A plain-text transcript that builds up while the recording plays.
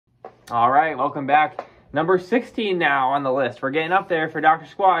All right, welcome back. Number 16 now on the list. We're getting up there for Dr.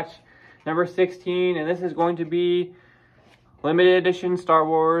 Squatch. Number 16, and this is going to be limited edition Star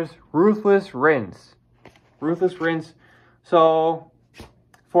Wars Ruthless Rinse. Ruthless Rinse. So,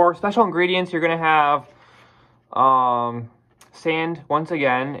 for special ingredients, you're going to have sand once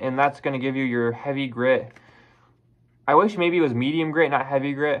again, and that's going to give you your heavy grit. I wish maybe it was medium grit, not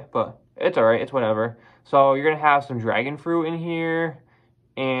heavy grit, but it's alright, it's whatever. So, you're going to have some dragon fruit in here,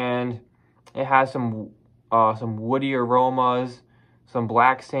 and it has some woody aromas, some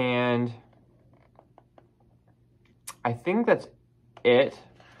black sand. I think that's it.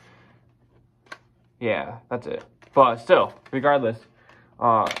 Yeah, that's it. But still, regardless,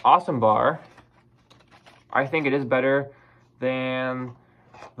 awesome bar. I think it is better than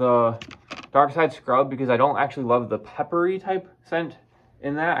the Dark Side Scrub because I don't actually love the peppery type scent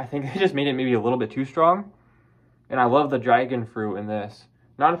in that. I think they just made it maybe a little bit too strong. And I love the dragon fruit in this.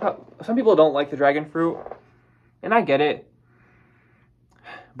 Some people don't like the dragon fruit, and I get it.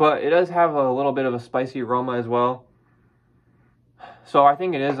 But it does have a little bit of a spicy aroma as well. So I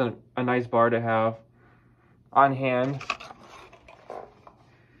think it is a nice bar to have on hand.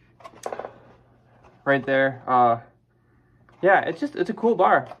 Right there. Yeah, it's a cool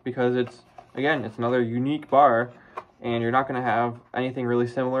bar because it's another unique bar, and you're not going to have anything really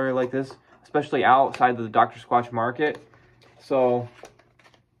similar like this, especially outside of the Dr. Squatch market. So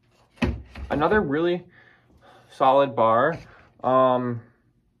another really solid bar. I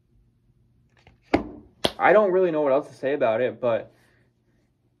don't really know what else to say about it, but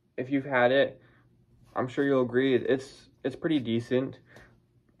if you've had it, I'm sure you'll agree it's pretty decent.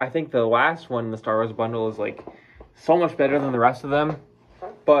 I think the last one in the Star Wars bundle is like so much better than the rest of them,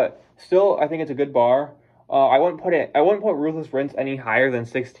 but still I think it's a good bar. I wouldn't put Ruthless Rinse any higher than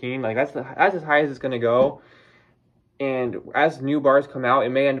 16. Like that's as high as it's gonna go. And as new bars come out, it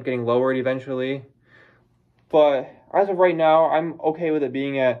may end up getting lowered eventually. But as of right now, I'm okay with it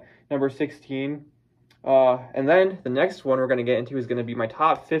being at number 16. And then the next one we're going to get into is going to be my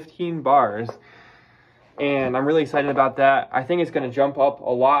top 15 bars. And I'm really excited about that. I think it's going to jump up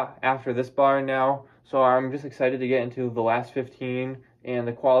a lot after this bar now. So I'm just excited to get into the last 15. And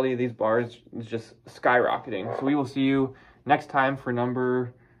the quality of these bars is just skyrocketing. So we will see you next time for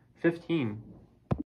number 15.